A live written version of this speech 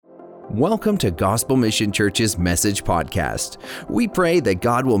Welcome to Gospel Mission Church's Message Podcast. We pray that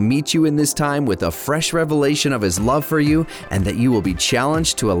God will meet you in this time with a fresh revelation of His love for you and that you will be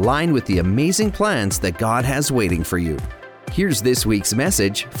challenged to align with the amazing plans that God has waiting for you. Here's this week's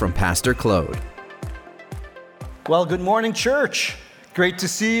message from Pastor Claude. Well, good morning, church. Great to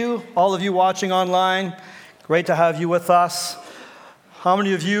see you, all of you watching online. Great to have you with us. How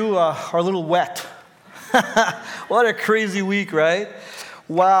many of you are a little wet? What a crazy week, right?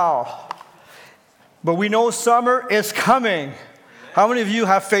 Wow. But we know summer is coming. How many of you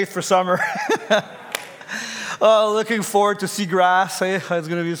have faith for summer? Oh, looking forward to see grass. Hey, it's going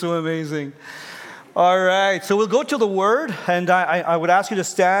to be so amazing. All right, so we'll go to the Word, and I would ask you to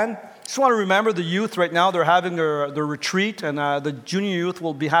stand. Just want to remember the youth right now. They're having their retreat, and the junior youth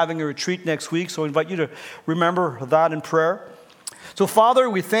will be having a retreat next week, so I invite you to remember that in prayer. So, Father,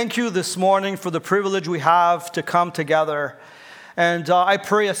 we thank you this morning for the privilege we have to come together. And I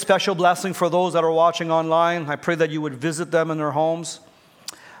pray a special blessing for those that are watching online. I pray that you would visit them in their homes.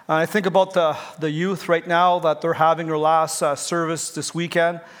 I think about the youth right now that they're having their last service this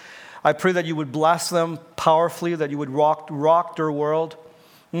weekend. I pray that you would bless them powerfully, that you would rock their world.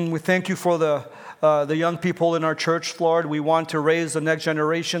 And we thank you for the young people in our church, Lord. We want to raise the next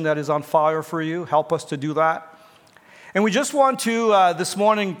generation that is on fire for you. Help us to do that. And we just want to, this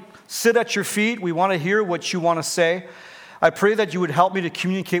morning, sit at your feet. We want to hear what you want to say. I pray that you would help me to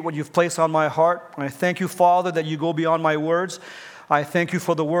communicate what you've placed on my heart. And I thank you, Father, that you go beyond my words. I thank you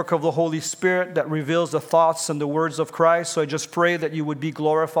for the work of the Holy Spirit that reveals the thoughts and the words of Christ. So I just pray that you would be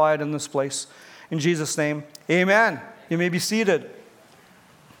glorified in this place. In Jesus' name, amen. You may be seated.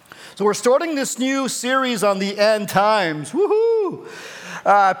 So we're starting this new series on the end times. Woohoo!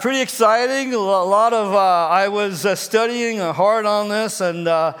 Pretty exciting. I was studying hard on this, and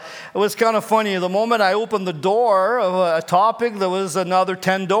it was kind of funny. The moment I opened the door of a topic, there was another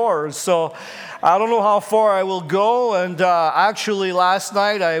 10 doors. So I don't know how far I will go. And actually, last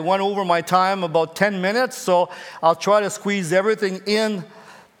night I went over my time about 10 minutes. So I'll try to squeeze everything in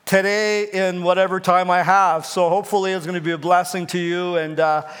today in whatever time I have. So hopefully it's going to be a blessing to you. And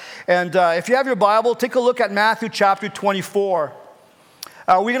if you have your Bible, take a look at Matthew chapter 24.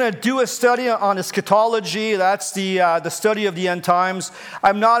 We're going to do a study on eschatology. That's the study of the end times.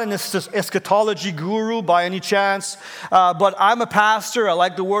 I'm not an eschatology guru by any chance, but I'm a pastor. I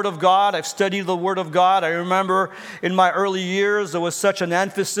like the Word of God. I've studied the Word of God. I remember in my early years there was such an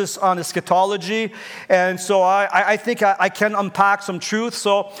emphasis on eschatology, and so I think I can unpack some truth.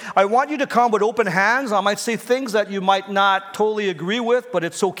 So I want you to come with open hands. I might say things that you might not totally agree with, but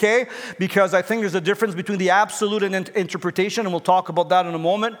it's okay, because I think there's a difference between the absolute and interpretation, and we'll talk about that in a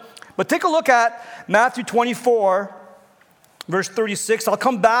moment. But take a look at Matthew 24, verse 36. I'll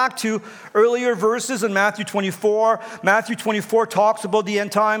come back to earlier verses in Matthew 24. Matthew 24 talks about the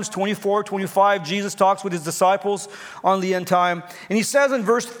end times. 24, 25, Jesus talks with his disciples on the end time. And he says in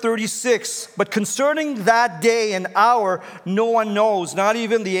verse 36, "But concerning that day and hour, no one knows, not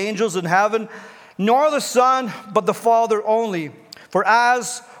even the angels in heaven, nor the Son, but the Father only. For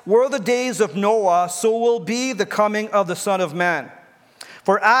as were the days of Noah, so will be the coming of the Son of Man.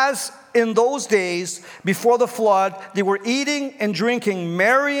 For as in those days before the flood, they were eating and drinking,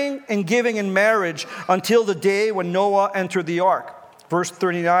 marrying and giving in marriage until the day when Noah entered the ark." Verse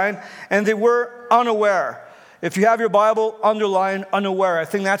 39, "And they were unaware." If you have your Bible, underline unaware. I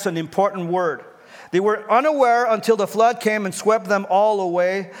think that's an important word. "They were unaware until the flood came and swept them all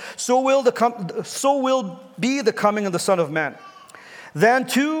away. So will be the coming of the Son of Man. Then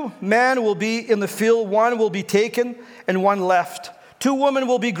 2 men will be in the field, one will be taken and one left. 2 women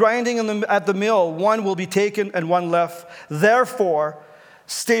will be grinding at the mill, one will be taken and one left. Therefore,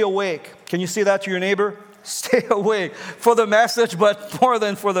 stay awake." Can you say that to your neighbor? Stay awake for the message, but more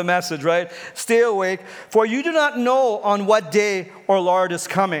than for the message, right? Stay awake, for you do not know on what day our Lord is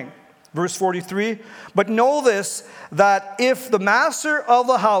coming. Verse 43, "But know this, that if the master of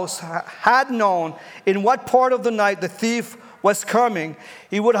the house had known in what part of the night the thief was coming,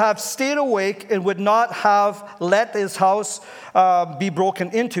 he would have stayed awake and would not have let his house be broken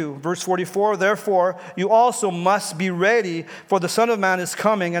into." Verse 44, "Therefore you also must be ready, for the Son of Man is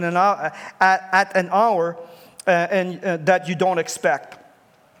coming at an hour that you don't expect."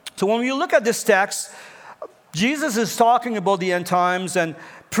 So when we look at this text, Jesus is talking about the end times, and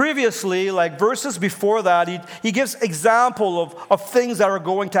previously, like verses before that, he gives example of things that are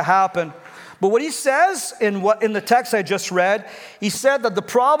going to happen. But what he says in the text I just read, he said that the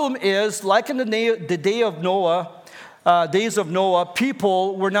problem is, like in the days of Noah,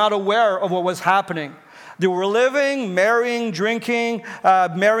 people were not aware of what was happening. They were living, marrying, drinking,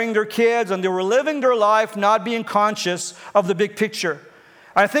 marrying their kids, and they were living their life not being conscious of the big picture.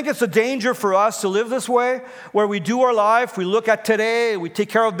 I think it's a danger for us to live this way, where we do our life, we look at today, we take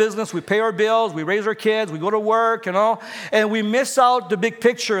care of business, we pay our bills, we raise our kids, we go to work, and we miss out the big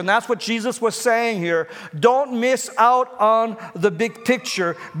picture. And that's what Jesus was saying here. Don't miss out on the big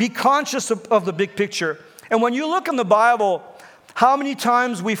picture. Be conscious of the big picture. And when you look in the Bible, how many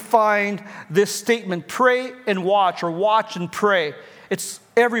times we find this statement, pray and watch, or watch and pray. It's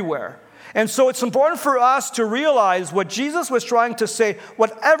everywhere. And so it's important for us to realize what Jesus was trying to say.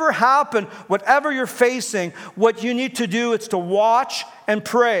 Whatever happened, whatever you're facing, what you need to do is to watch and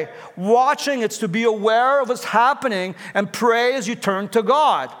pray. Watching, it's to be aware of what's happening, and pray as you turn to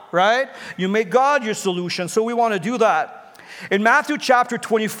God, right? You make God your solution. So we want to do that. In Matthew chapter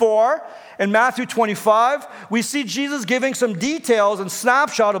 24 and Matthew 25, we see Jesus giving some details and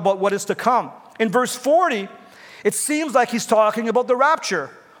snapshot about what is to come. In verse 40, it seems like he's talking about the rapture.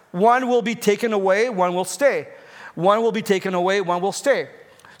 One will be taken away, one will stay. One will be taken away, one will stay.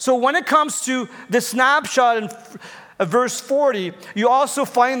 So when it comes to the snapshot in verse 40, you also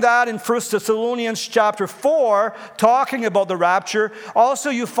find that in 1 Thessalonians chapter 4, talking about the rapture. Also,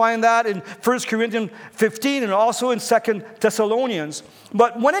 you find that in 1 Corinthians 15 and also in 2 Thessalonians.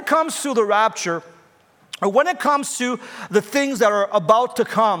 But when it comes to the rapture, or when it comes to the things that are about to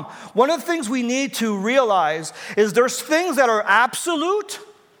come, one of the things we need to realize is there's things that are absolute,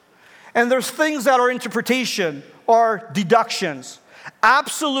 and there's things that are interpretation or deductions.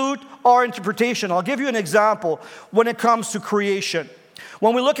 Absolute or interpretation. I'll give you an example when it comes to creation.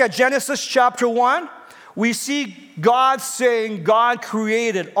 When we look at Genesis chapter 1, we see God saying God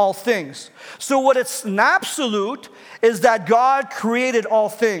created all things. So what it's an absolute is that God created all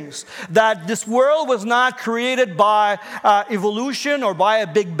things. That this world was not created by evolution or by a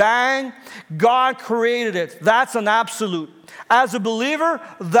big bang. God created it. That's an absolute. As a believer,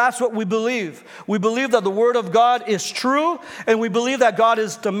 that's what we believe. We believe that the Word of God is true, and we believe that God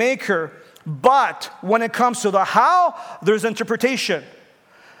is the maker. But when it comes to the how, there's interpretation.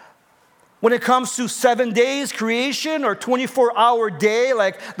 When it comes to 7 days creation or 24-hour day,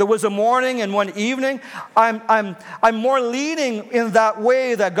 like there was a morning and one evening, I'm more leaning in that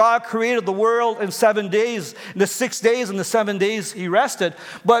way that God created the world in 7 days, the 6 days and the 7 days He rested.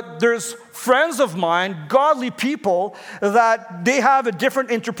 But there's friends of mine, godly people, that they have a different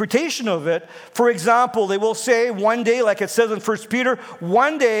interpretation of it. For example, they will say one day, like it says in 1 Peter,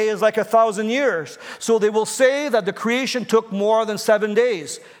 1 day is like 1,000 years. So they will say that the creation took more than 7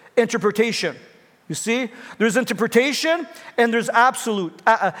 days. Interpretation. You see? There's interpretation and there's absolute.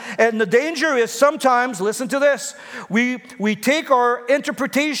 And the danger is sometimes, listen to this, we take our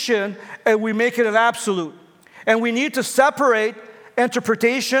interpretation and we make it an absolute. And we need to separate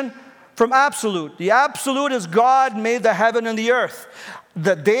interpretation from absolute. The absolute is God made the heaven and the earth.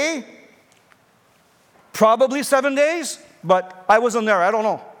 The day, probably 7 days, but I wasn't there, I don't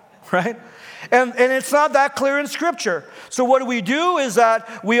know, right? And it's not that clear in Scripture. So what we do is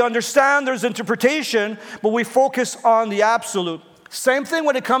that we understand there's interpretation, but we focus on the absolute. Same thing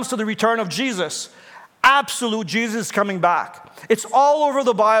when it comes to the return of Jesus. Absolute, Jesus is coming back. It's all over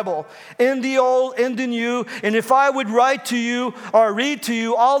the Bible, in the Old, in the New. And if I would write to you or read to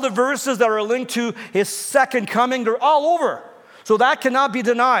you all the verses that are linked to His second coming, they're all over. So that cannot be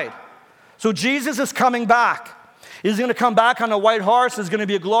denied. So Jesus is coming back. He's going to come back on a white horse. It's going to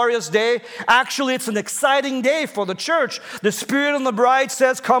be a glorious day. Actually, it's an exciting day for the church. The Spirit and the bride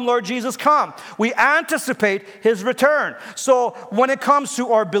says, "Come, Lord Jesus, come." We anticipate His return. So when it comes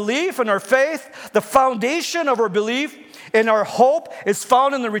to our belief and our faith, the foundation of our belief and our hope is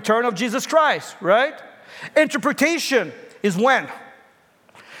found in the return of Jesus Christ, right? Interpretation is when.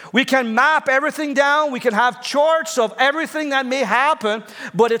 We can map everything down. We can have charts of everything that may happen,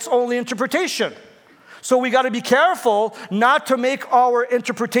 but it's only interpretation. So we got to be careful not to make our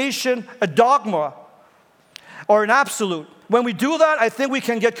interpretation a dogma or an absolute. When we do that, I think we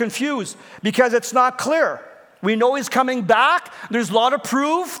can get confused because it's not clear. We know He's coming back. There's a lot of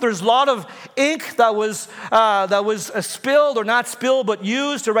proof. There's a lot of ink that was spilled or not spilled, but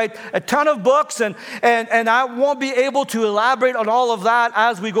used to write a ton of books. And I won't be able to elaborate on all of that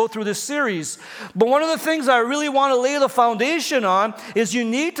as we go through this series. But one of the things I really want to lay the foundation on is you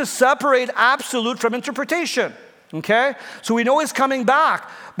need to separate absolute from interpretation. Okay? So we know He's coming back.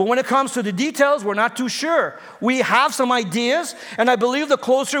 But when it comes to the details, we're not too sure. We have some ideas, and I believe the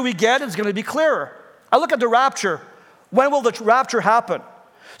closer we get, it's going to be clearer. I look at the rapture. When will the rapture happen?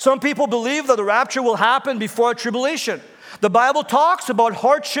 Some people believe that the rapture will happen before tribulation. The Bible talks about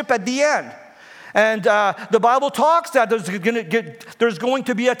hardship at the end. And the Bible talks that there's going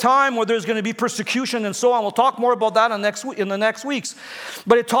to be a time where there's going to be persecution and so on. We'll talk more about that in the next weeks.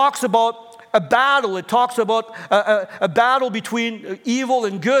 But it talks about a battle. It talks about a battle between evil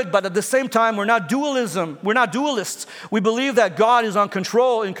and good, but at the same time, we're not dualism. We're not dualists. We believe that God is in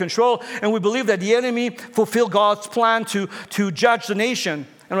control, and we believe that the enemy fulfilled God's plan to judge the nation.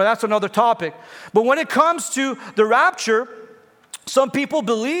 And that's another topic. But when it comes to the rapture, some people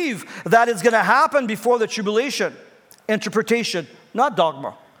believe that it's going to happen before the tribulation. Interpretation, not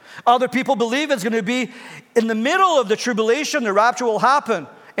dogma. Other people believe it's going to be in the middle of the tribulation, the rapture will happen.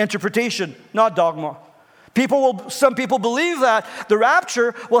 Interpretation, not dogma. Some people believe that the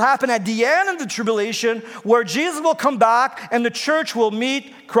rapture will happen at the end of the tribulation, where Jesus will come back and the church will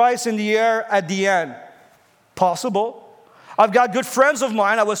meet Christ in the air at the end. Possible. I've got good friends of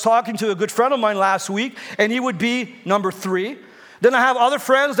mine. I was talking to a good friend of mine last week, and he would be number 3. Then I have other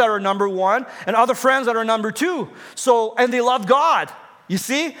friends that are number 1, and other friends that are number 2. And they love God. You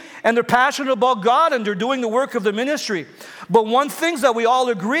see? And they're passionate about God, and they're doing the work of the ministry. But one thing that we all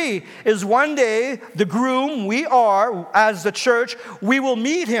agree is one day, the groom, we are, as the church, we will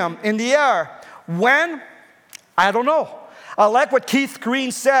meet him in the air. When? I don't know. I like what Keith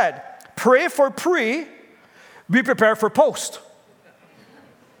Green said. Pray for pre, be prepared for post.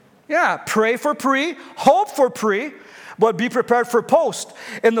 Yeah, pray for pre, hope for pre, but be prepared for post.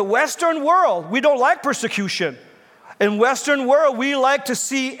 In the Western world, we don't like persecution. In Western world, we like to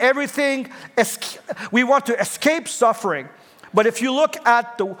see everything, we want to escape suffering. But if you look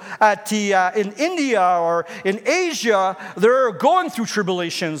in India or in Asia, they're going through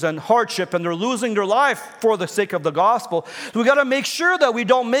tribulations and hardship, and they're losing their life for the sake of the gospel. So we got to make sure that we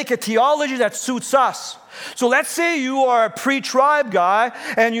don't make a theology that suits us. So let's say you are a pre-tribe guy,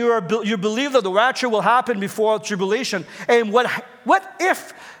 and you believe that the rapture will happen before tribulation. And what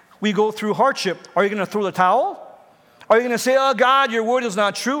if we go through hardship? Are you going to throw the towel? Are you going to say, oh God, your word is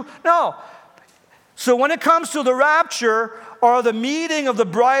not true? No. So when it comes to the rapture or the meeting of the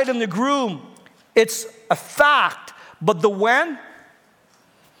bride and the groom, it's a fact. But the when?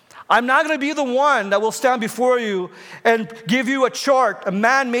 I'm not going to be the one that will stand before you and give you a chart, a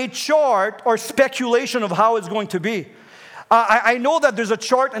man-made chart or speculation of how it's going to be. I know that there's a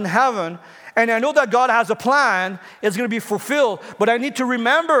chart in heaven, and I know that God has a plan. It's going to be fulfilled. But I need to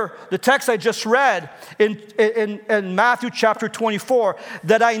remember the text I just read in Matthew chapter 24,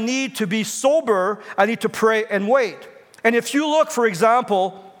 that I need to be sober, I need to pray and wait. And if you look, for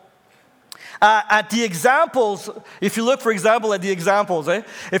example, at the examples, if you look at the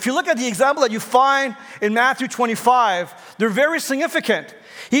example that you find in Matthew 25, they're very significant.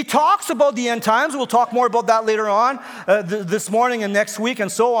 He talks about the end times. We'll talk more about that later on, this morning and next week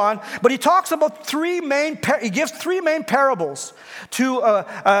and so on. But he talks about he gives 3 main parables to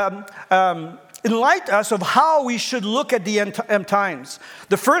enlighten us of how we should look at the end times.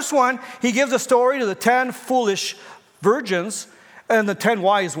 The first one, he gives a story to the 10 foolish virgins and the 10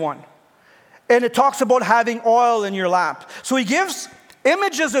 wise ones. And it talks about having oil in your lamp. So he gives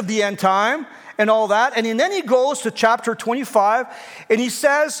images of the end time and all that. And then he goes to chapter 25 and he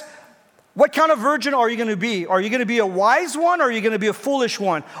says, what kind of virgin are you going to be? Are you going to be a wise one or are you going to be a foolish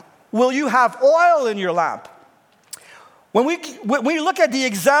one? Will you have oil in your lamp? When we look at the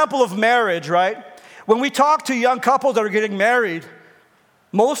example of marriage, right? When we talk to young couples that are getting married,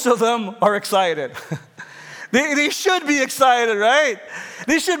 most of them are excited. They should be excited, right?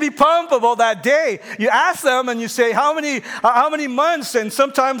 They should be pumped about that day. You ask them and you say, how many months? And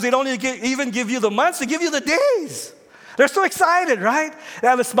sometimes they don't even give you the months, they give you the days. They're so excited, right? They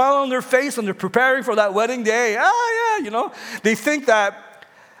have a smile on their face and they're preparing for that wedding day. They think that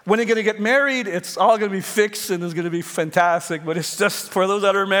when they're going to get married, it's all going to be fixed and it's going to be fantastic. But it's just, for those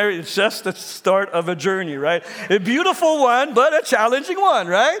that are married, it's just the start of a journey, right? A beautiful one, but a challenging one,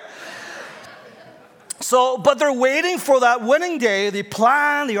 right? But they're waiting for that wedding day. They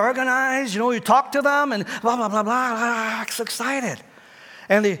plan, they organize, you talk to them and blah, blah, blah, blah, so excited.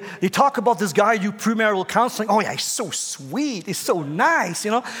 And they talk about this guy you premarital counseling. Oh yeah, he's so sweet, he's so nice,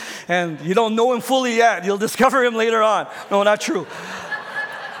 And you don't know him fully yet. You'll discover him later on. No, not true.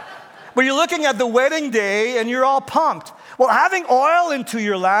 But you're looking at the wedding day and you're all pumped. Well, having oil into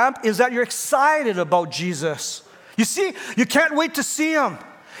your lamp is that you're excited about Jesus. You see, you can't wait to see him.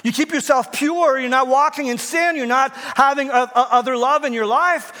 You keep yourself pure. You're not walking in sin. You're not having other love in your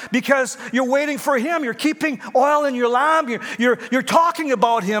life because you're waiting for him. You're keeping oil in your lamp. You're talking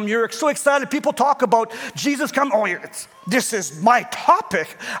about him. You're so excited. People talk about Jesus come. Oh, this is my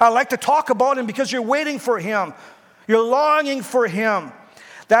topic. I like to talk about him because you're waiting for him. You're longing for him.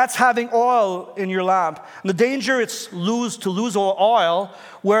 That's having oil in your lamp. And the danger it's to lose oil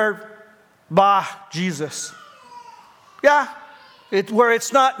where, Jesus. Yeah. Where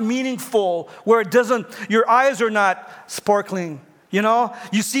it's not meaningful, where your eyes are not sparkling. You know,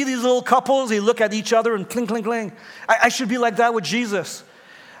 you see these little couples, they look at each other and cling, cling, cling. I should be like that with Jesus.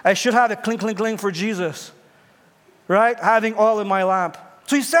 I should have a cling, cling, cling for Jesus, right? Having oil in my lamp.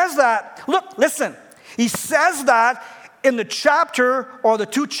 So he says that. Look, listen. He says that in the chapter or the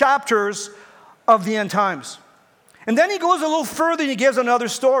 2 chapters of the end times. And then he goes a little further and he gives another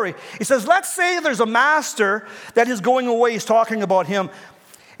story. He says, let's say there's a master that is going away. He's talking about him.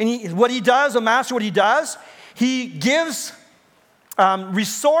 And what he does, he gives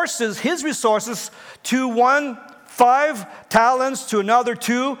his resources to one 5 talents, to another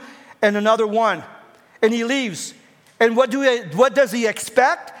 2, and another 1. And he leaves. And what does he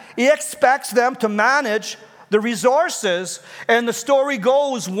expect? He expects them to manage the resources. And the story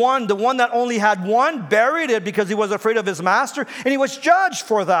goes, the one that only had 1 buried it because he was afraid of his master, and he was judged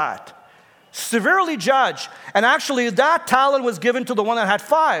for that. Severely judged. And actually that talent was given to the one that had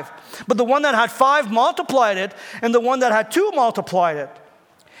 5. But the one that had 5 multiplied it, and the one that had 2 multiplied it.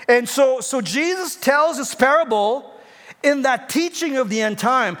 And so Jesus tells this parable in that teaching of the end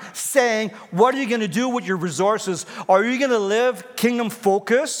time, saying, what are you going to do with your resources? Are you going to live kingdom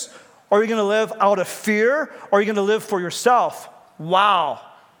focus? Or are you going to live out of fear? Or are you going to live for yourself? Wow.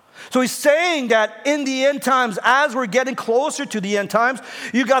 So he's saying that in the end times, as we're getting closer to the end times,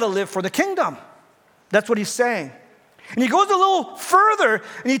 you got to live for the kingdom. That's what he's saying. And he goes a little further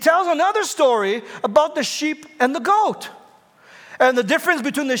and he tells another story about the sheep and the goat. And the difference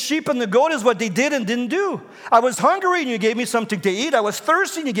between the sheep and the goat is what they did and didn't do. I was hungry and you gave me something to eat. I was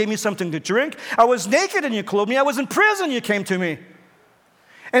thirsty and you gave me something to drink. I was naked and you clothed me. I was in prison and you came to me.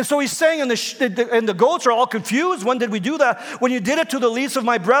 And so he's saying, and the goats are all confused. When did we do that? When you did it to the least of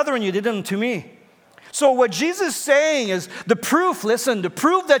my brethren, you did it to me. So what Jesus is saying is the proof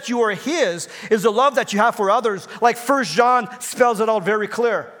that you are his is the love that you have for others. Like 1 John spells it out very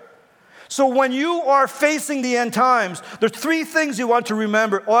clear. So when you are facing the end times, there's 3 things you want to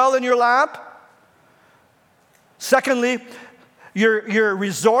remember. Oil in your lamp. Secondly, your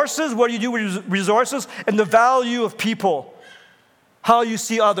resources, what do you do with resources? And the value of people. How you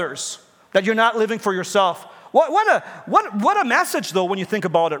see others, that you're not living for yourself. What a message, though, when you think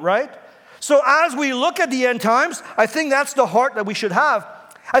about it, right? So as we look at the end times, I think that's the heart that we should have.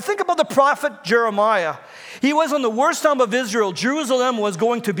 I think about the prophet Jeremiah. He was in the worst time of Israel. Jerusalem was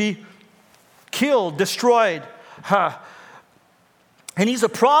going to be killed, destroyed. And he's a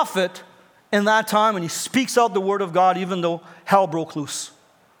prophet in that time, and he speaks out the word of God even though hell broke loose.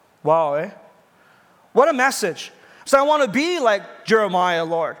 Wow, eh? What a message. So I want to be like Jeremiah,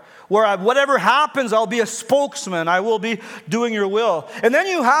 Lord, where whatever happens, I'll be a spokesman. I will be doing your will. And then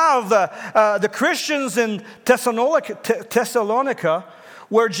you have the Christians in Thessalonica,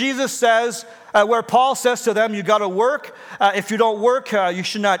 where Jesus says, where Paul says to them, you got to work. If you don't work, you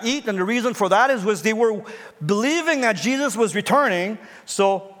should not eat. And the reason for that was they were believing that Jesus was returning.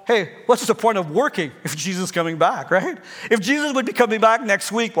 So, hey, what's the point of working if Jesus is coming back, right? If Jesus would be coming back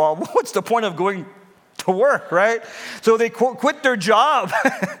next week, well, what's the point of going to work, right? So they quit their job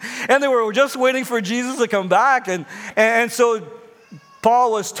and they were just waiting for Jesus to come back. And so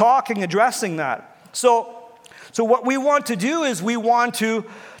Paul was addressing that. So what we want to do is we want to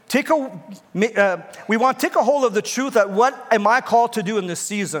take a hold of the truth that what am I called to do in this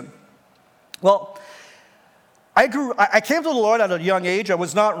season? Well, I came to the Lord at a young age. I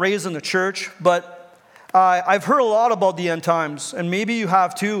was not raised in the church, but I've heard a lot about the end times, and maybe you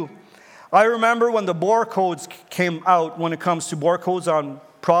have too. I remember when the barcodes came out, when it comes to barcodes on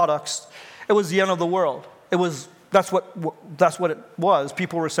products, it was the end of the world. That's what it was.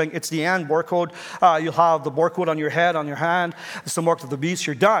 People were saying, it's the end, barcode. You'll have the barcode on your head, on your hand. It's the mark of the beast,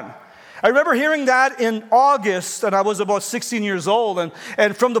 you're done. I remember hearing that in August, and I was about 16 years old.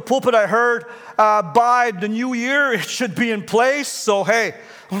 And from the pulpit I heard, by the new year, it should be in place. So, hey,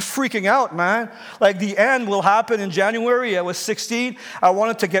 I was freaking out, man. Like the end will happen in January. I was 16. I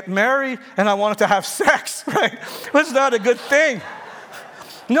wanted to get married, and I wanted to have sex, right? It was not a good thing.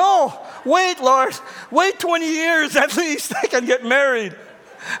 No, wait, Lord. Wait 20 years at least. I can get married.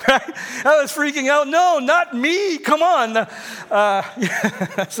 Right? I was freaking out. No, not me. Come on.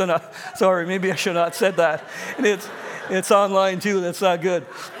 Sorry, maybe I should not have said that. And it's online too. That's not good.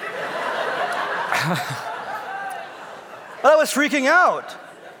 I was freaking out.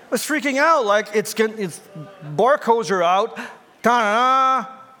 Like it's barcodes are out.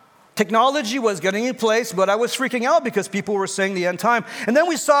 Ta-da. Technology was getting in place, but I was freaking out because people were saying the end time. And then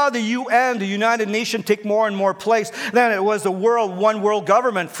we saw the UN, the United Nations, take more and more place. Then it was the one world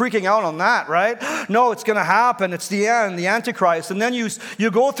government freaking out on that, right? No, it's going to happen. It's the end, the Antichrist. And then you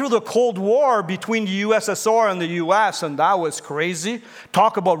go through the Cold War between the USSR and the US, and that was crazy.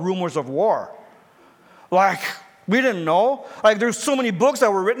 Talk about rumors of war. Like, We didn't know. Like, there's so many books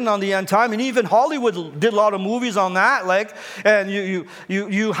that were written on the end time, and even Hollywood did a lot of movies on that. Like, and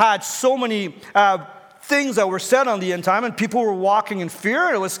you had so many things that were said on the end time, and people were walking in fear,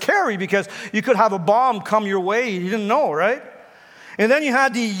 and it was scary because you could have a bomb come your way. You didn't know, right? And then you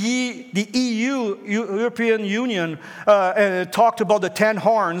had the EU, European Union, talked about the 10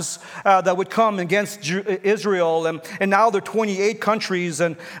 horns that would come against Israel. And now there are 28 countries.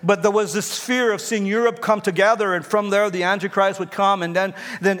 But there was this fear of seeing Europe come together. And from there, the Antichrist would come. And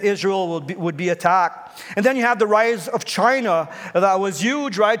then Israel would be attacked. And then you have the rise of China. That was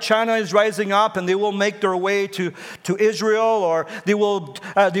huge, right? China is rising up. And they will make their way to Israel. Or they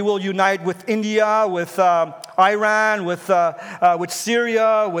will unite with India, with Iran, with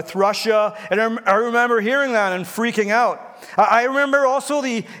Syria, with Russia. And I remember hearing that and freaking out. I remember also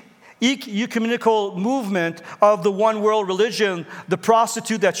the ecumenical movement of the one world religion, the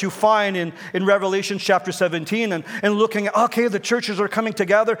prostitute that you find in Revelation chapter 17, and looking at, okay, the churches are coming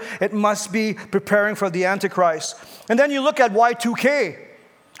together. It must be preparing for the Antichrist. And then you look at Y2K.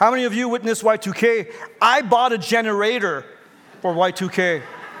 How many of you witnessed Y2K? I bought a generator for Y2K.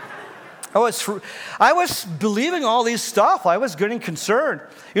 I was believing all these stuff. I was getting concerned.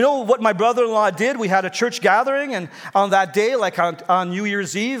 You know what my brother-in-law did? We had a church gathering, and on that day, like on New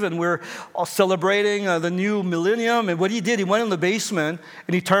Year's Eve, and we're all celebrating the new millennium. And what he did, he went in the basement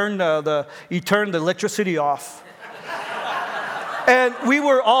and he turned the electricity off. And we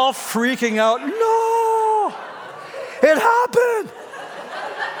were all freaking out. No, it happened.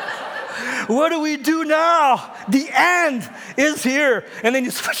 What do we do now? The end is here. And then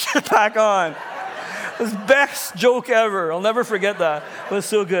you switch it back on. It was the best joke ever. I'll never forget that. It was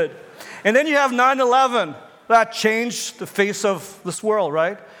so good. And then you have 9/11. That changed the face of this world,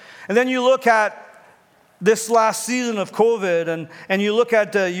 right? And then you look at this last season of COVID, and you look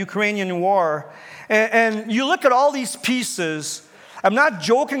at the Ukrainian war, and you look at all these pieces. I'm not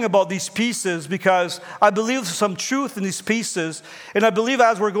joking about these pieces because I believe there's some truth in these pieces. And I believe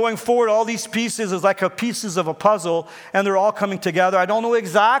as we're going forward, all these pieces is like pieces of a puzzle, and they're all coming together. I don't know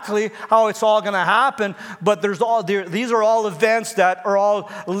exactly how it's all going to happen, but these are all events that are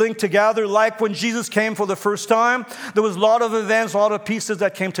all linked together. Like when Jesus came for the first time, there was a lot of events, a lot of pieces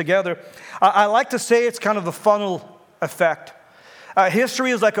that came together. I like to say it's kind of a funnel effect.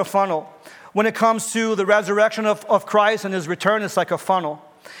 History is like a funnel. When it comes to the resurrection of Christ and his return, it's like a funnel.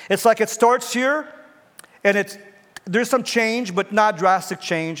 It's like it starts here, and there's some change, but not drastic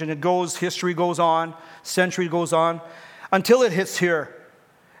change, and history goes on, century goes on, until it hits here.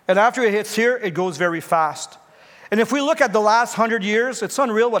 And after it hits here, it goes very fast. And if we look at the last 100 years, it's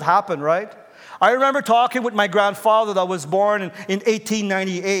unreal what happened, right? I remember talking with my grandfather that was born in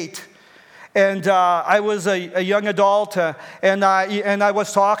 1898. And I was a young adult, and I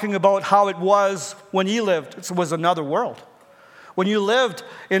was talking about how it was when he lived. It was another world. When you lived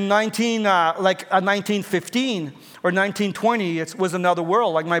in 1915 or 1920, it was another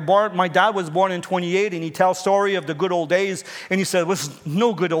world. Like my dad was born in 28, and he tells story of the good old days, and he said it was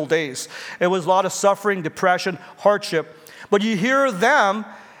no good old days. It was a lot of suffering, depression, hardship. But you hear them,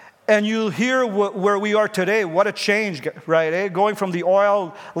 and you hear where we are today. What a change, right? Going from the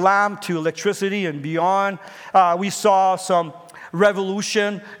oil lamp to electricity and beyond. We saw some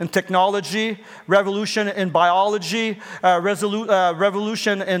revolution in technology, revolution in biology,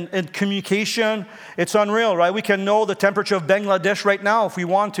 revolution in communication. It's unreal, right? We can know the temperature of Bangladesh right now if we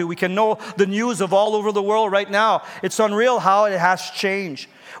want to. We can know the news of all over the world right now. It's unreal how it has changed.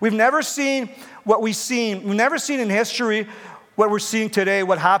 We've never seen what we've seen. We've never seen in history what we're seeing today,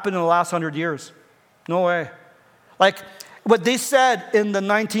 what happened in the last 100 years. No way. Like what they said in the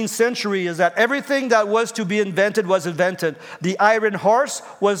 19th century is that everything that was to be invented was invented. The iron horse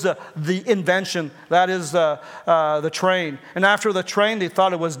was the invention. That is the train. And after the train, they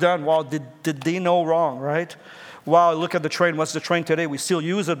thought it was done. Wow, did they know wrong, right? Wow, look at the train. What's the train today? We still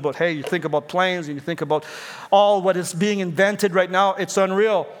use it, but hey, you think about planes and you think about all what is being invented right now. It's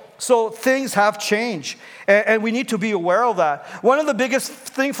unreal. So things have changed, and we need to be aware of that. One of the biggest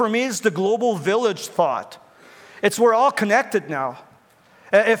thing for me is the global village thought. We're all connected now.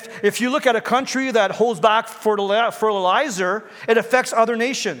 If you look at a country that holds back fertilizer, it affects other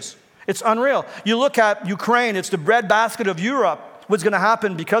nations. It's unreal. You look at Ukraine, it's the breadbasket of Europe. What's going to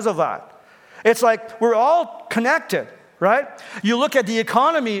happen because of that? It's like we're all connected, right? You look at the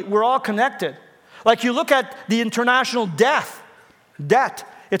economy, we're all connected. Like you look at the international debt.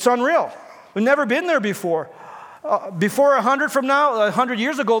 It's unreal. We've never been there before. Before 100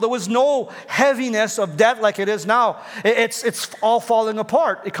 years ago, there was no heaviness of debt like it is now. It's all falling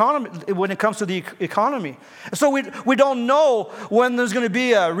apart when it comes to the economy. So we don't know when there's going to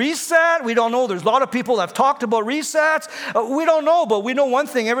be a reset. We don't know. There's a lot of people that have talked about resets. We don't know, but we know one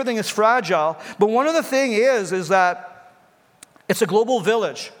thing: everything is fragile. But one of the things is that it's a global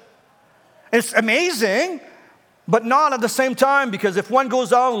village. It's amazing, but not at the same time, because if one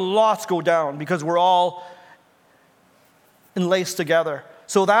goes down, lots go down, because we're all enlaced together.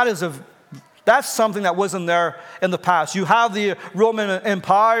 So that's something that wasn't there in the past. You have the Roman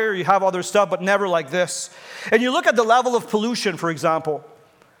Empire, you have other stuff, but never like this. And you look at the level of pollution, for example.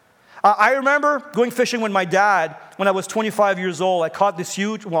 I remember going fishing with my dad when I was 25 years old. I caught this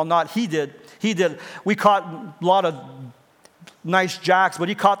huge, well, not he did. We caught a lot of nice jacks, but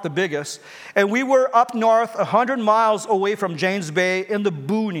he caught the biggest. And we were up north, 100 miles away from James Bay in the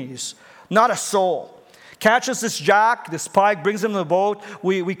boonies. Not a soul. Catches this jack, this pike, brings him to the boat.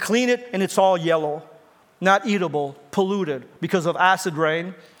 We clean it, and it's all yellow. Not eatable, polluted because of acid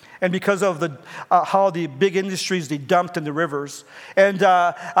rain and because of how the big industries, they dumped in the rivers. And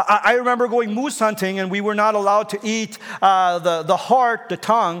I remember going moose hunting, and we were not allowed to eat the heart, the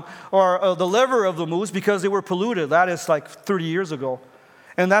tongue, or the liver of the moose because they were polluted. That is like 30 years ago.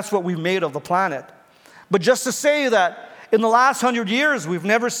 And that's what we made of the planet. But just to say that in the last 100 years, we've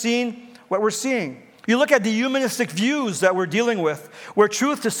never seen what we're seeing. You look at the humanistic views that we're dealing with, where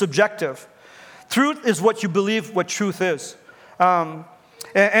truth is subjective. Truth is what you believe what truth is.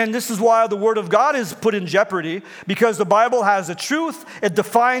 And this is why the Word of God is put in jeopardy, because the Bible has a truth. It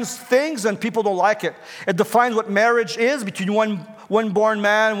defines things, and people don't like it. It defines what marriage is between one born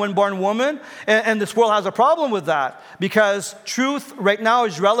man and one born woman. And this world has a problem with that, because truth right now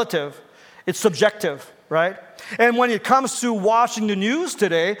is relative. It's subjective, right? And when it comes to watching the news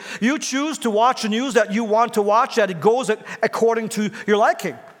today, you choose to watch the news that you want to watch, that it goes according to your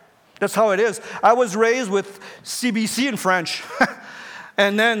liking. That's how it is. I was raised with CBC in French.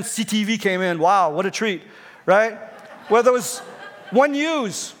 And then CTV came in. Wow, what a treat, right? Well, there was one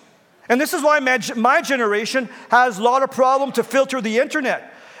news. And this is why my generation has a lot of problem to filter the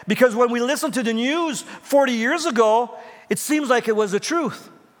internet. Because when we listen to the news 40 years ago, it seems like it was the truth.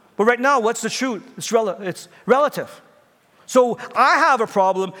 But right now, what's the truth? It's relative. So I have a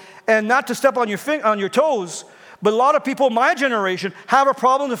problem, and not to step on your toes, but a lot of people my generation have a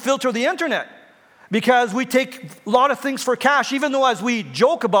problem to filter the internet, because we take a lot of things for cash, even though as we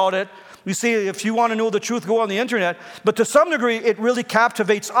joke about it, we say if you want to know the truth, go on the internet. But to some degree, it really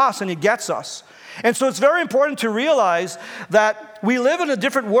captivates us and it gets us. And so it's very important to realize that we live in a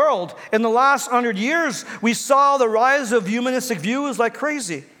different world. In the last 100 years, we saw the rise of humanistic views like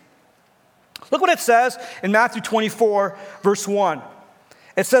crazy. Look what it says in Matthew 24, verse 1.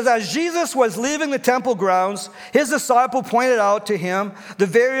 It says, as Jesus was leaving the temple grounds, his disciple pointed out to him the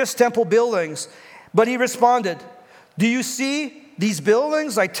various temple buildings. But he responded, do you see these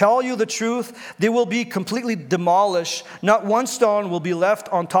buildings? I tell you the truth, they will be completely demolished. Not one stone will be left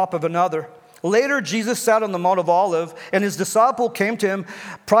on top of another. Later, Jesus sat on the Mount of Olives, and his disciple came to him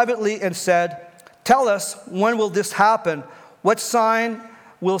privately and said, tell us, when will this happen? What sign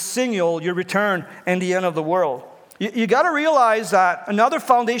will signal your return and the end of the world? You got to realize that another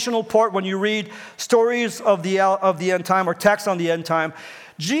foundational part when you read stories of the end time or text on the end time,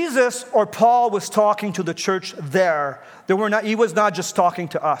 Jesus or Paul was talking to the church there. He was not just talking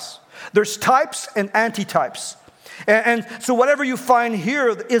to us. There's types and antitypes. And so whatever you find here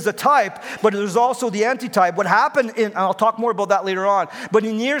is a type, but there's also the antitype. What happened and I'll talk more about that later on, but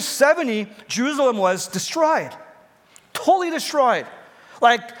in year 70, Jerusalem was destroyed. Totally destroyed.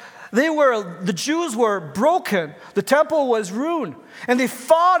 Like the Jews were broken. The temple was ruined. And they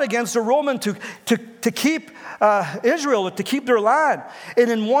fought against the Roman to keep Israel, to keep their land. And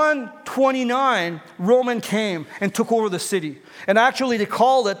in 129, Roman came and took over the city. And actually they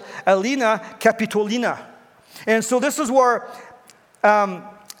called it Alina Capitolina. And so this is where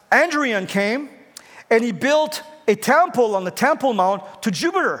Hadrian came, and he built a temple on the Temple Mount to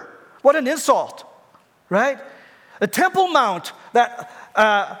Jupiter. What an insult, right? The Temple Mount that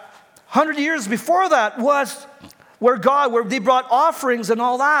 100 years before that was where they brought offerings and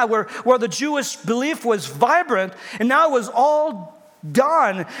all that, where the Jewish belief was vibrant, and now it was all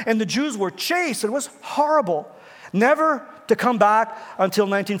done, and the Jews were chased. It was horrible. Never to come back until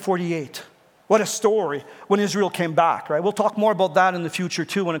 1948. What a story when Israel came back, right? We'll talk more about that in the future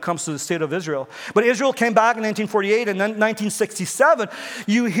too when it comes to the state of Israel. But Israel came back in 1948, and then 1967,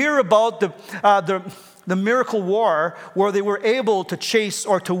 you hear about the miracle war where they were able to chase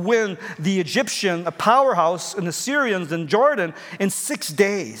or to win the Egyptian, a powerhouse, and the Syrians in Jordan in 6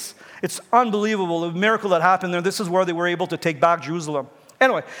 days. It's unbelievable, the miracle that happened there. This is where they were able to take back Jerusalem.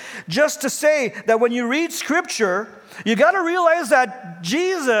 Anyway, just to say that when you read Scripture, you got to realize that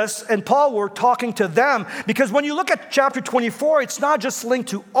Jesus and Paul were talking to them, because when you look at chapter 24, it's not just linked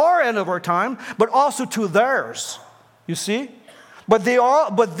to our end of our time, but also to theirs. You see? But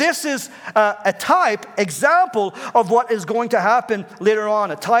this is a type, example of what is going to happen later on,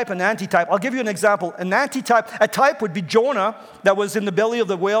 a type, an antitype. I'll give you an example. An antitype, a type would be Jonah that was in the belly of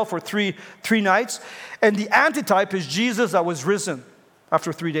the whale for three nights. And the antitype is Jesus that was risen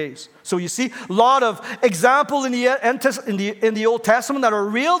after 3 days. So you see, a lot of examples in the Old Testament that are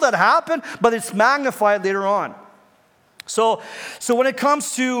real, that happen, but it's magnified later on. So when it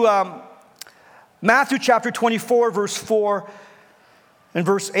comes to Matthew chapter 24, verse 4 and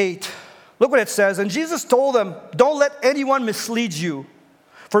verse 8, look what it says. And Jesus told them, don't let anyone mislead you.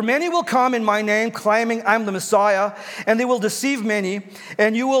 For many will come in my name, claiming I'm the Messiah, and they will deceive many.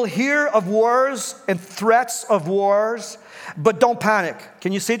 And you will hear of wars and threats of wars, but don't panic.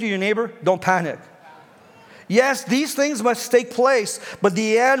 Can you say to your neighbor, don't panic? Yes, these things must take place, but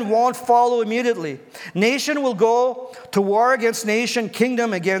the end won't follow immediately. Nation will go to war against nation,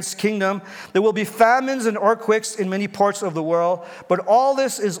 kingdom against kingdom. There will be famines and earthquakes in many parts of the world, but all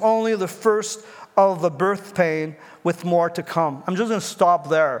this is only the first of the birth pain, with more to come. I'm just going to stop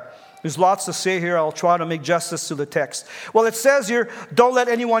there. There's lots to say here. I'll try to make justice to the text. Well, it says here, don't let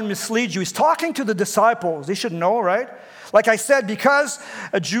anyone mislead you. He's talking to the disciples. They should know, right? Like I said, because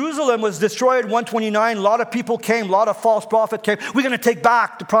Jerusalem was destroyed in 129, a lot of people came, a lot of false prophets came. We're going to take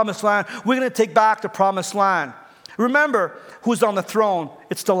back the promised land. We're going to take back the promised land. Remember who's on the throne.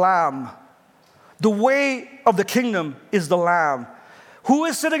 It's the Lamb. The way of the kingdom is the Lamb. Who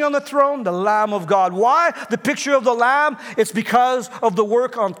is sitting on the throne? The Lamb of God. Why? The picture of the Lamb, it's because of the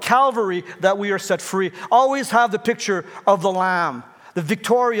work on Calvary that we are set free. Always have the picture of the Lamb, the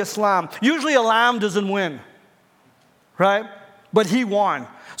victorious Lamb. Usually a lamb doesn't win, right? But he won.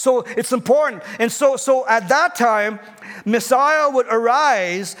 So it's important. And so at that time, Messiah would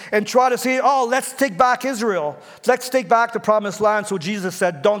arise and try to say, oh, let's take back Israel. Let's take back the promised land. So Jesus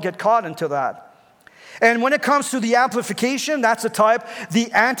said, don't get caught into that. And when it comes to the amplification, that's a type.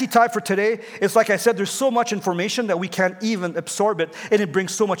 The antitype for today is, like I said, there's so much information that we can't even absorb it, and it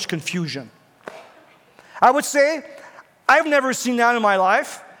brings so much confusion. I would say, I've never seen that in my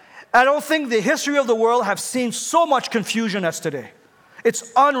life. I don't think the history of the world have seen so much confusion as today.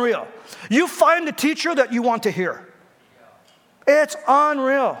 It's unreal. You find the teacher that you want to hear. It's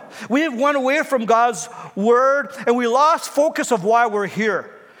unreal. We have went away from God's word, and we lost focus of why we're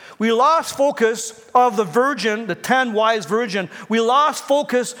here. We lost focus of the virgin, the 10 wise virgin. We lost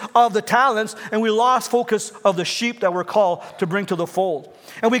focus of the talents, and we lost focus of the sheep that we're called to bring to the fold.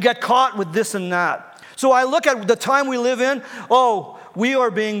 And we get caught with this and that. So I look at the time we live in, we are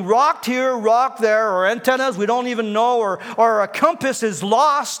being rocked here, rocked there, or antennas we don't even know, or our compass is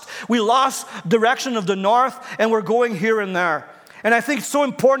lost. We lost direction of the north, and we're going here and there. And I think it's so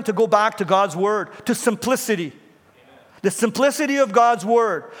important to go back to God's word, to simplicity. The simplicity of God's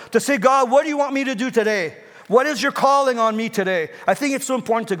word. To say, God, what do you want me to do today? What is your calling on me today? I think it's so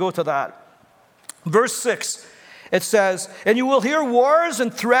important to go to that. Verse 6, it says, and you will hear wars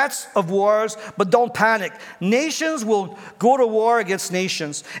and threats of wars, but don't panic. Nations will go to war against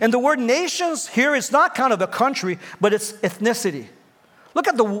nations. And the word nations here is not kind of a country, but it's ethnicity. Look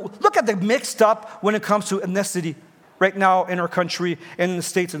at the mixed up when it comes to ethnicity right now in our country and in the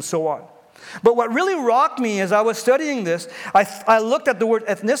States and so on. But what really rocked me as I was studying this, I looked at the word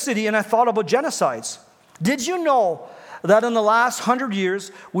ethnicity and I thought about genocides. Did you know that in the last 100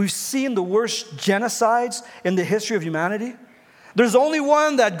 years, we've seen the worst genocides in the history of humanity? There's only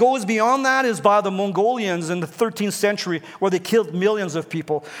one that goes beyond that, is by the Mongolians in the 13th century, where they killed millions of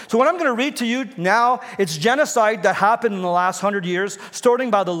people. So what I'm going to read to you now, it's genocide that happened in the last 100 years,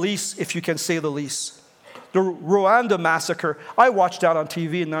 starting by the least, if you can say the least. The Rwanda massacre. I watched that on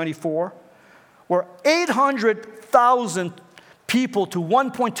TV in 94. Where 800,000 people to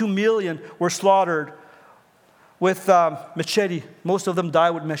 1.2 million were slaughtered with machete. Most of them died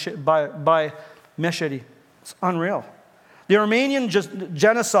with by machete. It's unreal. The Armenian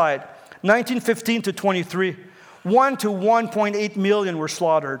genocide, 1915 to 23, 1 to 1.8 million were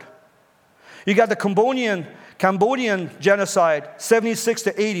slaughtered. You got the Cambodian genocide, 76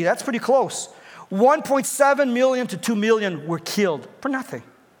 to 80. That's pretty close. 1.7 million to 2 million were killed for nothing.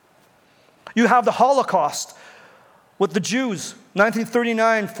 You have the Holocaust with the Jews,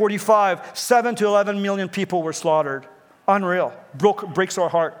 1939-45, 7 to 11 million people were slaughtered. Unreal. Breaks our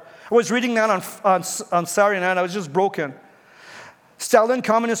heart. I was reading that on Saturday night. I was just broken. Stalin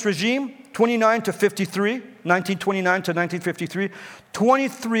communist regime, 29 to 53, 1929 to 1953,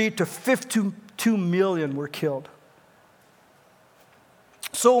 23 to 52 million were killed.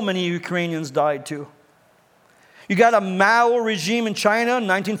 So many Ukrainians died too. You got a Mao regime in China,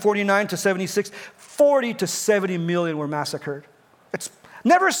 1949 to 76, 40 to 70 million were massacred. It's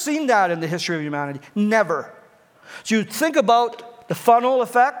never seen that in the history of humanity. Never. So you think about the funnel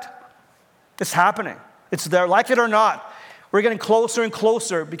effect, it's happening. It's there, like it or not. We're getting closer and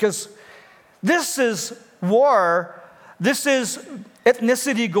closer because this is war. This is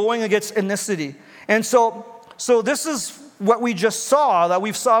ethnicity going against ethnicity. And so this is what we just saw, that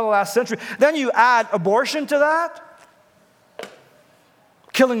we've saw in the last century. Then you add abortion to that.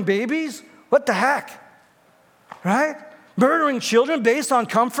 Killing babies. What the heck? Right? Murdering children based on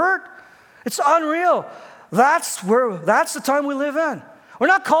comfort. It's unreal. That's the time we live in. We're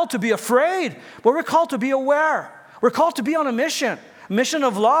not called to be afraid, but we're called to be aware. We're called to be on a mission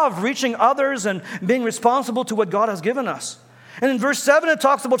of love, reaching others and being responsible to what God has given us. And in verse 7, it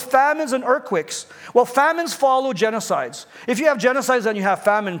talks about famines and earthquakes. Well, famines follow genocides. If you have genocides, then you have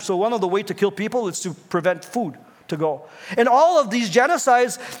famine. So one of the ways to kill people is to prevent food to go. And all of these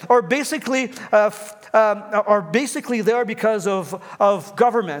genocides are basically there because of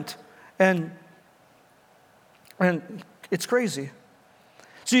government. And it's crazy.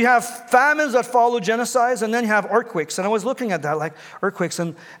 So you have famines that follow genocides, and then you have earthquakes. And I was looking at that, like earthquakes.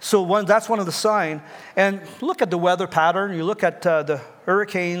 And so that's one of the signs. And look at the weather pattern. You look at the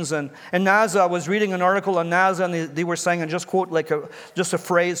hurricanes. And NASA, I was reading an article on NASA, and they were saying, and just quote just a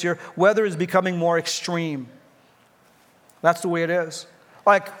phrase here, weather is becoming more extreme. That's the way it is.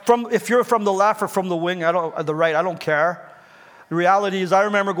 Like, if you're from the left or from the right, I don't care. The reality is, I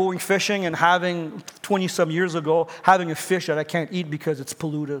remember going fishing and having, 20-some years ago, having a fish that I can't eat because it's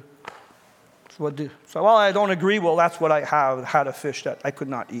polluted. So, I don't agree. Well, that's what I had a fish that I could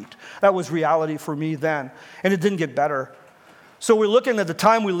not eat. That was reality for me then. And it didn't get better. So we're looking at the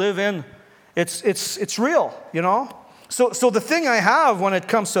time we live in. It's real, you know? So the thing I have when it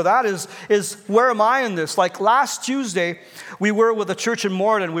comes to that is where am I in this? Like last Tuesday, we were with a church in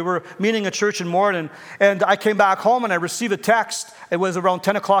Morden. We were meeting a church in Morden. And I came back home and I received a text. It was around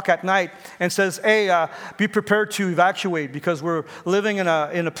 10 o'clock at night and says, hey, be prepared to evacuate because we're living in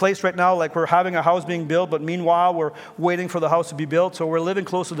a place right now like we're having a house being built, but meanwhile we're waiting for the house to be built. So we're living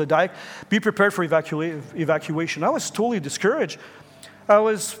close to the dike. Be prepared for evacuation. I was totally discouraged.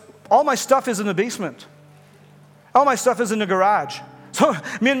 All my stuff is in the basement. All my stuff is in the garage. So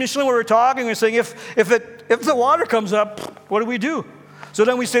me and Michelin were talking. We were saying, if the water comes up, what do we do? So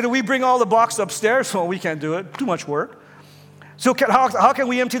then we say, do we bring all the boxes upstairs? Well, we can't do it. Too much work. So how can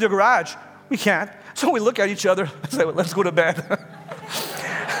we empty the garage? We can't. So we look at each other and say, well, let's go to bed.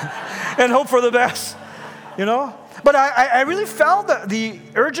 And hope for the best, you know? But I really felt the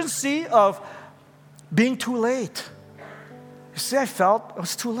urgency of being too late. You see, I felt it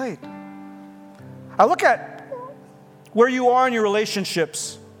was too late. I look at where you are in your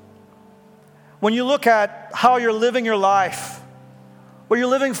relationships. When you look at how you're living your life, what you're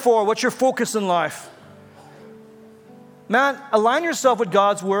living for, what's your focus in life. Man, align yourself with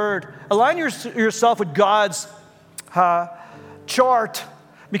God's word. Align yourself with God's chart.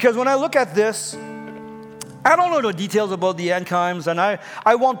 Because when I look at this, I don't know the details about the end times, and I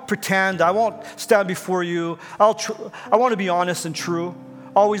won't pretend. I won't stand before you. I want to be honest and true.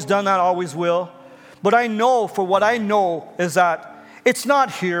 Always done that, always will. But I know, for what I know, is that it's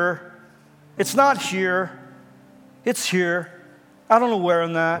not here. It's not here. It's here. I don't know where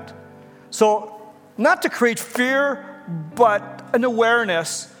in that. So, not to create fear, but an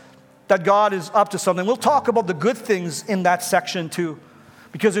awareness that God is up to something. We'll talk about the good things in that section too,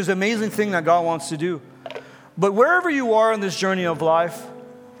 because there's an amazing thing that God wants to do. But wherever you are in this journey of life,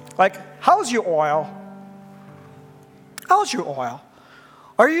 like, how's your oil? How's your oil?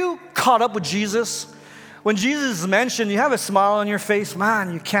 Are you caught up with Jesus? When Jesus is mentioned, you have a smile on your face.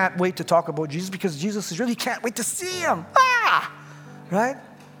 Man, you can't wait to talk about Jesus because Jesus is really, you can't wait to see him. Right?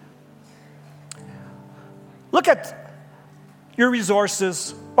 Look at your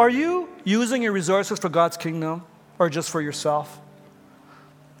resources. Are you using your resources for God's kingdom or just for yourself?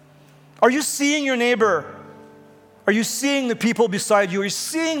 Are you seeing your neighbor? Are you seeing the people beside you? Are you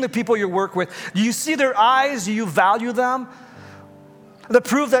seeing the people you work with? Do you see their eyes? Do you value them? The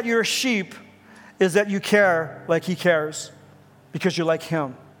proof that you're a sheep is that you care like he cares because you're like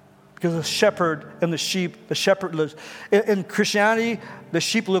him. Because the shepherd and the shepherd lives. In Christianity, the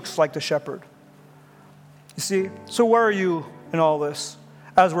sheep looks like the shepherd. You see? So where are you in all this?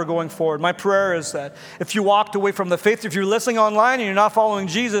 as we're going forward. My prayer is that if you walked away from the faith, if you're listening online and you're not following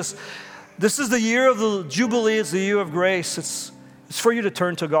Jesus, this is the year of the Jubilee. It's the year of grace. It's for you to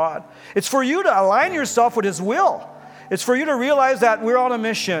turn to God. It's for you to align yourself with His will. It's for you to realize that we're on a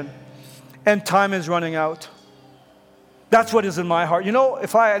mission and time is running out. That's what is in my heart. You know,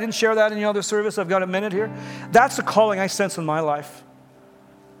 if I didn't share that in the other service, I've got a minute here. That's the calling I sense in my life.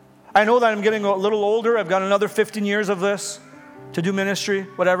 I know that I'm getting a little older. I've got another 15 years of this to do ministry,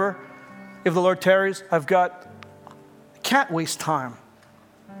 whatever. If the Lord tarries, can't waste time.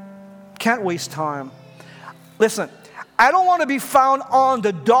 Can't waste time. Listen, I don't want to be found on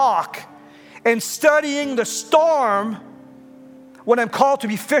the dock and studying the storm when I'm called to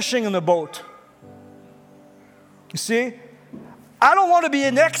be fishing in the boat. You see? I don't want to be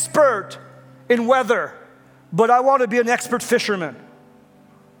an expert in weather, but I want to be an expert fisherman.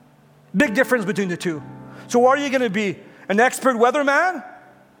 Big difference between the two. So what are you going to be? An expert weatherman?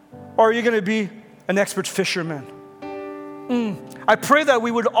 Or are you going to be an expert fisherman? I pray that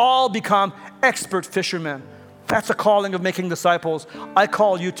we would all become expert fishermen. That's a calling of making disciples. I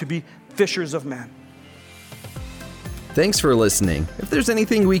call you to be fishers of men. Thanks for listening. If there's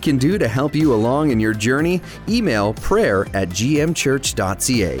anything we can do to help you along in your journey, email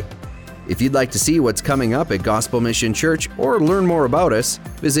prayer@gmchurch.ca. If you'd like to see what's coming up at Gospel Mission Church or learn more about us,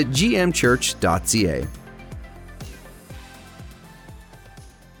 visit gmchurch.ca.